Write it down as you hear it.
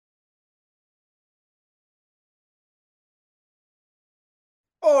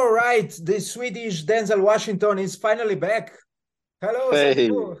All right, the Swedish Denzel Washington is finally back. Hello, Hey,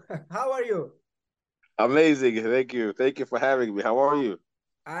 Sadibou. How are you? amazing. Thank you. Thank you for having me. How are you?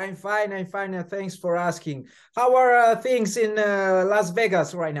 I'm fine. I'm fine. Thanks for asking. How are things in Las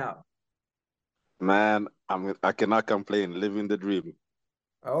Vegas right now? Man, I cannot complain. Living the dream.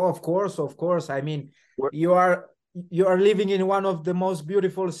 Oh, of course, of course. I mean, What? you are you are living in one of the most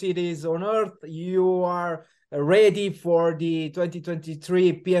beautiful cities on earth. You are ready for the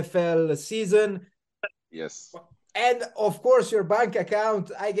 2023 PFL season. Yes. And of course, your bank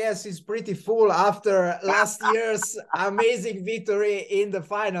account, I guess, is pretty full after last year's amazing victory in the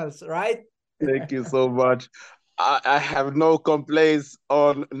finals, right? Thank you so much. I have no complaints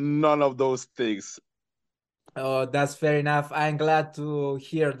on none of those things. Oh, that's fair enough. I'm glad to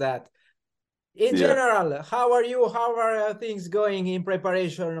hear that. In Yeah. general, how are you? How are things going in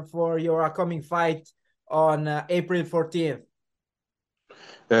preparation for your upcoming fight on April 14th?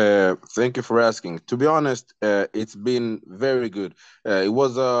 Thank you for asking. To be honest, it's been very good.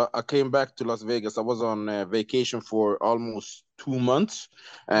 I came back to Las Vegas. I was on vacation for almost 2 months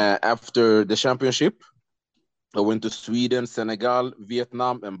after the championship. I went to Sweden, Senegal,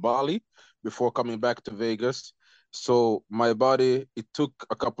 Vietnam, and Bali before coming back to Vegas. So my body, it took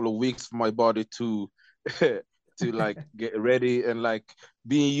a couple of weeks for my body to to like get ready and like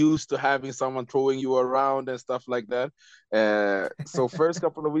being used to having someone throwing you around and stuff like that. So first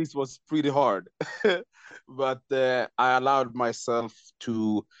couple of weeks was pretty hard, but I allowed myself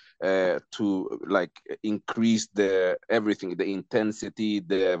to like increase the everything, the intensity,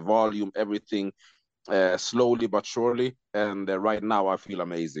 the volume, everything slowly but surely. And right now, I feel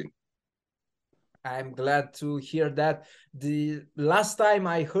amazing. I'm glad to hear that. The last time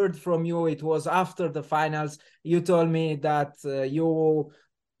I heard from you, it was after the finals. You told me that you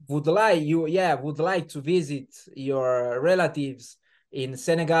would like to visit your relatives in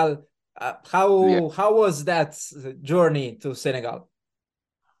Senegal. Yeah, How was that journey to Senegal?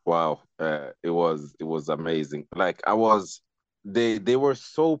 wow, it was amazing. Like they were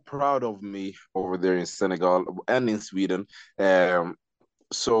so proud of me over there in Senegal and in Sweden. Um,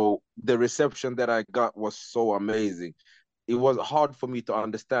 so the reception that I got was so amazing. It was hard for me to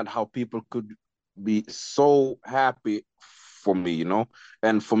understand how people could be so happy for me,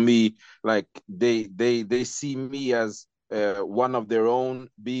 and for me, like they see me as one of their own,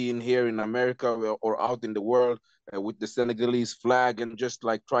 being here in America or out in the world with the Senegalese flag, and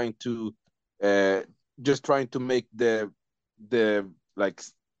uh, just trying to make the like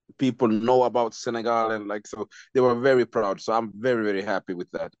people know about Senegal, and like so they were very proud. So I'm very, very happy with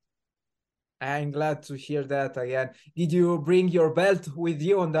that. I'm glad to hear that again. Did you bring your belt with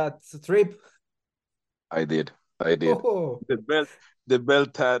you on that trip? I did. I did. Oh, The belt, the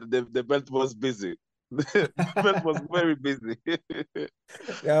belt was busy. The belt was very busy.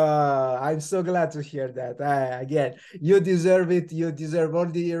 I'm so glad to hear that. Again, you deserve it. You deserve all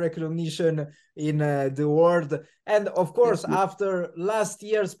the recognition in the world. And of Thank course, you. after last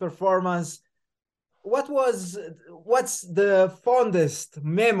year's performance, what's the fondest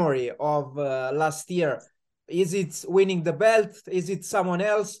memory of last year? Is it winning the belt? Is it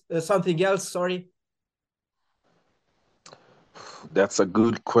something else? Sorry. That's a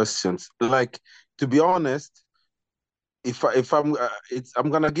good question. Like, to be honest, if I'm I'm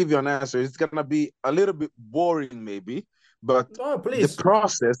gonna give you an answer. It's gonna be a little bit boring, maybe, but Oh, the please.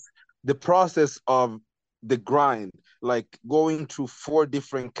 process, the process of the grind, like going through four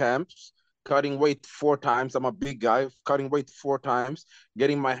different camps, cutting weight four times. I'm a big guy, cutting weight four times,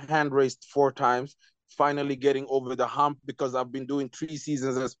 getting my hand raised four times, finally getting over the hump because I've been doing 3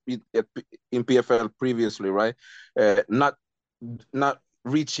 seasons in PFL previously, right? Not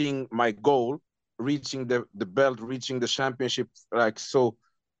reaching my goal, reaching the belt, reaching the championship. Like so,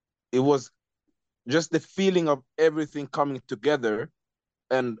 it was just the feeling of everything coming together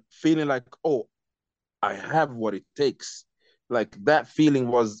and feeling like, oh, I have what it takes. Like that feeling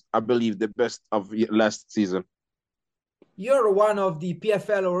was, I believe, the best of last season. You're one of the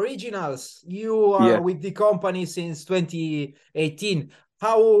PFL originals. You Yeah, are with the company since 2018.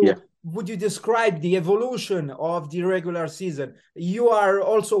 yeah. How would you describe the evolution of the regular season? You are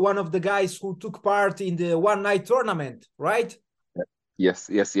also one of the guys who took part in the one night tournament, right? Yes,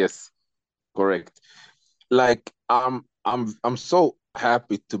 yes, yes. Correct. Like I'm so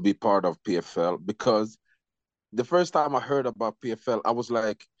happy to be part of PFL because the first time I heard about PFL, I was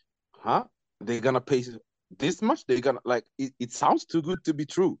like, huh? They're gonna pay this much? They're gonna like it sounds too good to be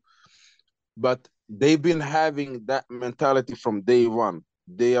true. But they've been having that mentality from day one.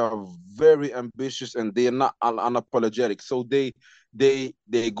 they are very ambitious and they are not unapologetic. So they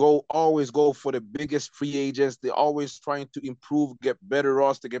go always go for the biggest free agents. They're always trying to improve, get better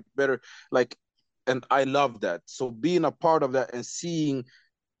roster, get better like, and I love that. So being a part of that and seeing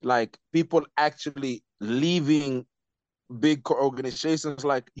like people actually leaving big organizations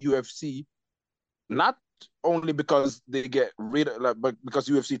like UFC, not only because they get rid of, like, but because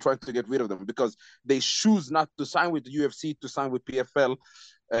UFC trying to get rid of them, because they choose not to sign with the UFC to sign with PFL.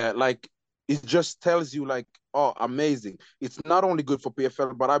 Like it just tells you like, oh, amazing. It's not only good for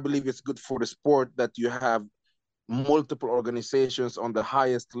PFL, but I believe it's good for the sport that you have multiple organizations on the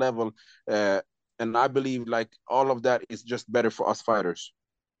highest level. And I believe like all of that is just better for us fighters.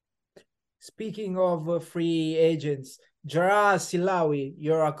 Speaking of free agents, Jarrah Silawi,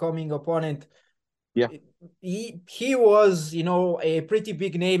 your upcoming opponent, Yeah. he was, you know, a pretty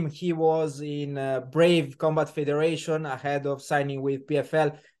big name. He was in Brave Combat Federation ahead of signing with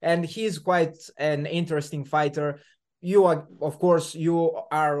PFL, and he's quite an interesting fighter. You are, of course, you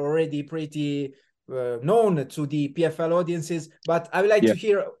are already pretty known to the PFL audiences, but I would like Yeah. to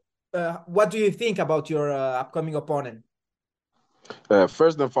hear what do you think about your upcoming opponent?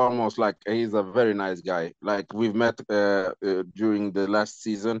 First and foremost, like he's a very nice guy. Like we've met during the last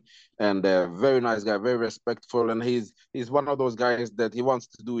season, and very nice guy, very respectful, and he's one of those guys that he wants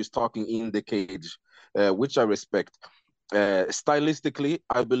to do is talking in the cage, which I respect. Stylistically,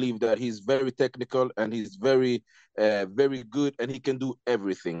 I believe that he's very technical and he's very good, and he can do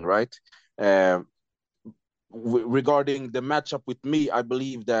everything right. Uh, Regarding the matchup with me, I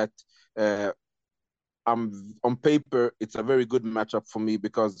believe that. On paper, it's a very good matchup for me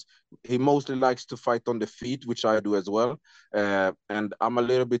because he mostly likes to fight on the feet, which I do as well. And I'm a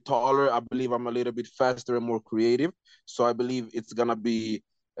little bit taller. I believe I'm a little bit faster and more creative. So I believe it's gonna be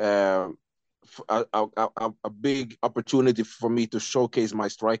a big opportunity for me to showcase my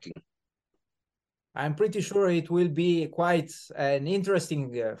striking. I'm pretty sure it will be quite an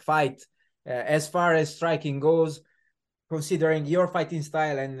interesting fight as far as striking goes, considering your fighting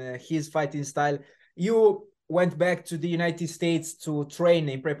style and his fighting style. You went back to the United States to train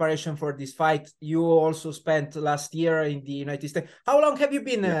in preparation for this fight. You also spent last year in the United States. How long have you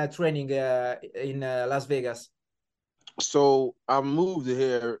been Yeah. training in Las Vegas? So I moved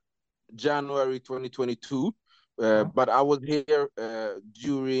here January 2022, Oh. but I was here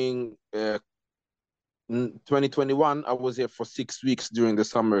during 2021. I was here for 6 weeks during the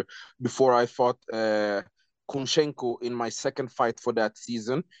summer before I fought Kunchenko in my second fight for that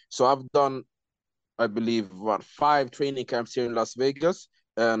season. So I've done, I believe, what, 5 training camps here in Las Vegas,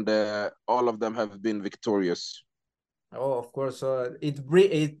 and all of them have been victorious. Oh, of course. It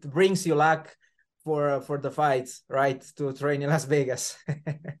brings you luck for the fights, right? To train in Las Vegas.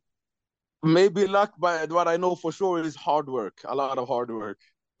 Maybe luck, but what I know for sure is hard work, a lot of hard work.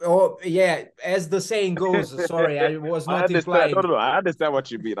 Oh, yeah, as the saying goes. Sorry, I was I not understand. No, implying. no, no. I understand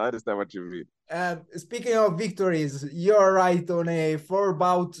what you mean. I understand what you mean. Speaking of victories, you're right on a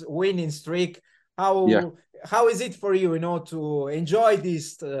 4-bout winning streak. Yeah. How is it for you, you know, to enjoy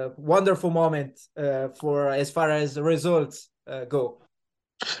this wonderful moment for as far as results go?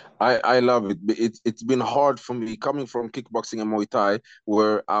 I love it. It's been hard for me coming from kickboxing and Muay Thai,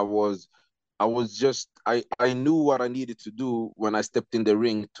 where I was just I knew what I needed to do when I stepped in the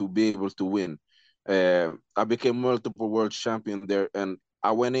ring to be able to win. I became multiple world champion there, and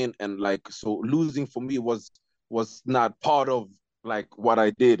I went in and like so losing for me was not part of like what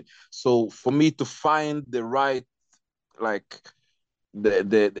I did. So for me to find the right like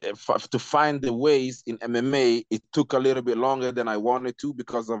to find the ways in MMA, it took a little bit longer than I wanted to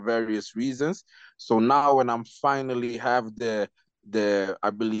because of various reasons. So now when I'm finally have the I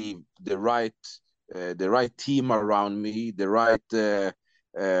believe the right team around me, the right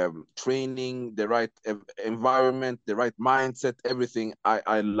training, the right environment, the right mindset, everything,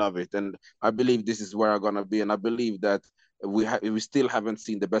 I love it, and I believe this is where I'm gonna be, and I believe that we still haven't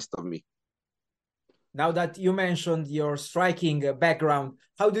seen the best of me. Now that you mentioned your striking background,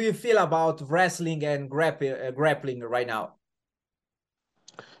 how do you feel about wrestling and grappling right now?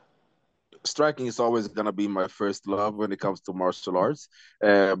 Striking is always gonna be my first love when it comes to martial arts.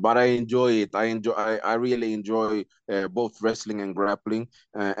 But I enjoy it. I really enjoy both wrestling and grappling,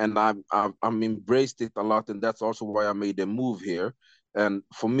 and I'm embraced it a lot, and that's also why I made a move here. And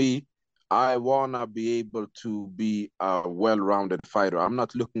for me, I wanna be able to be a well-rounded fighter. I'm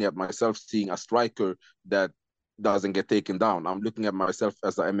not looking at myself seeing a striker that doesn't get taken down. I'm looking at myself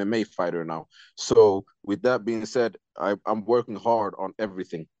as an MMA fighter now. So with that being said, I'm working hard on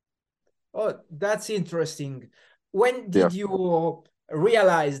everything. Oh, that's interesting. When Yeah. did you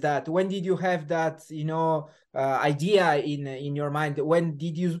realize that? When did you have that, idea in your mind? When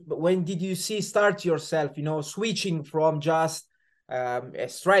did you start yourself, switching from just a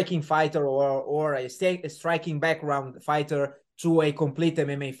striking fighter or a striking background fighter to a complete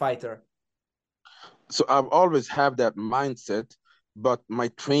MMA fighter? So I've always had that mindset, but my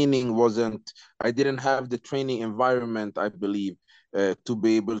training wasn't, I didn't have the training environment, I believe, to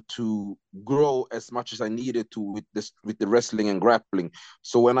be able to grow as much as I needed to with this, with the wrestling and grappling.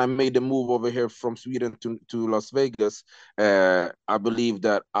 So when I made the move over here from Sweden to Las Vegas, I believe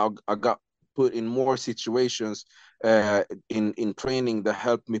that I got put in more situations in training that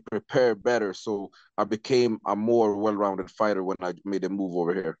helped me prepare better. So I became a more well-rounded fighter when I made a move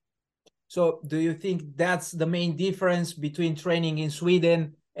over here. So do you think that's the main difference between training in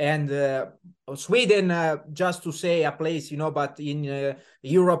Sweden and Sweden, just to say a place, but in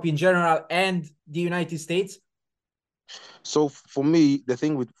Europe in general and the United States? So for me, the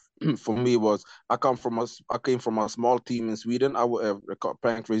thing with for me was I came from a small team in Sweden. I was a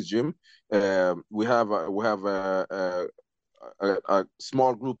Pancrase gym. We have a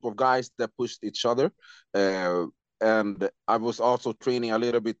small group of guys that pushed each other. Uh, and I was also training a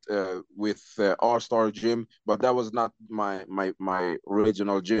little bit with All Star Gym, but that was not my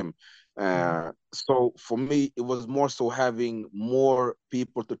original gym. So for me, it was more so having more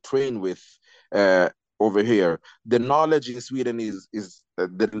people to train with uh, over here. The knowledge in Sweden is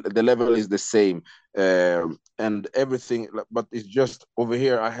the level is the same, and everything, but it's just over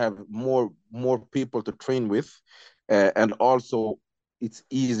here I have more people to train with, and also it's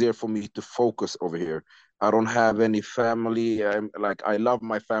easier for me to focus over here. I don't have any family. I love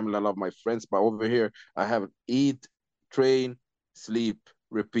my family, I love my friends, but over here I have eat, train, sleep,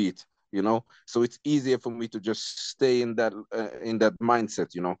 repeat. So it's easier for me to just stay in that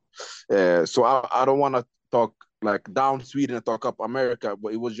mindset. So I don't want to talk like down Sweden and talk up America,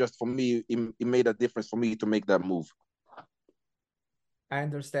 but it was just for me. It made a difference for me to make that move. I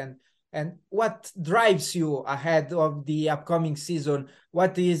understand. And what drives you ahead of the upcoming season?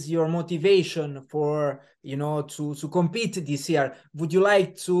 What is your motivation for, to compete this year? Would you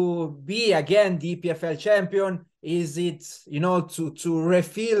like to be again the PFL champion? Is it, to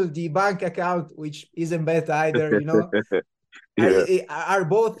refill the bank account, which isn't bad either, Yeah. Are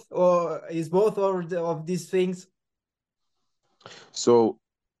both, or is both of these things? So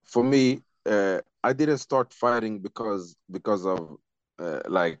for me, I didn't start fighting because of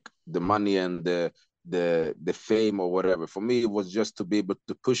like the money and the fame or whatever. For me, it was just to be able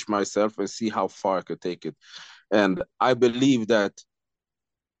to push myself and see how far I could take it. And I believe that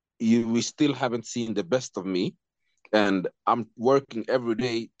we still haven't seen the best of me. And I'm working every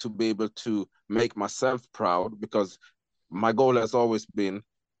day to be able to make myself proud, because my goal has always been,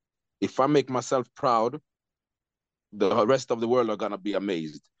 if I make myself proud, the rest of the world are gonna be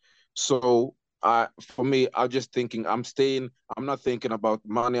amazed. So for me, I'm just thinking I'm staying. I'm not thinking about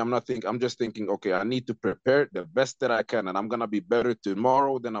money. I'm just thinking, okay, I need to prepare the best that I can, and I'm gonna be better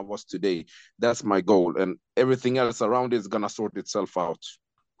tomorrow than I was today. That's my goal, and everything else around it is gonna sort itself out.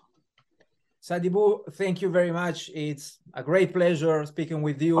 Sadibou, thank you very much. It's a great pleasure speaking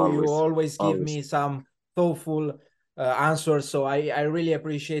with you. You Always, always give always. me some thoughtful answers, so I really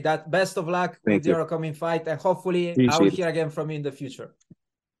appreciate that. Best of luck with Thank you. your upcoming fight, and hopefully I will Appreciate it. hear again from you in the future.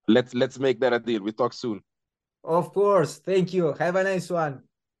 Let's make that a deal. We talk soon. Of course. Thank you. Have a nice one.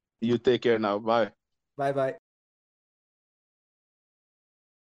 You take care now. Bye. Bye bye.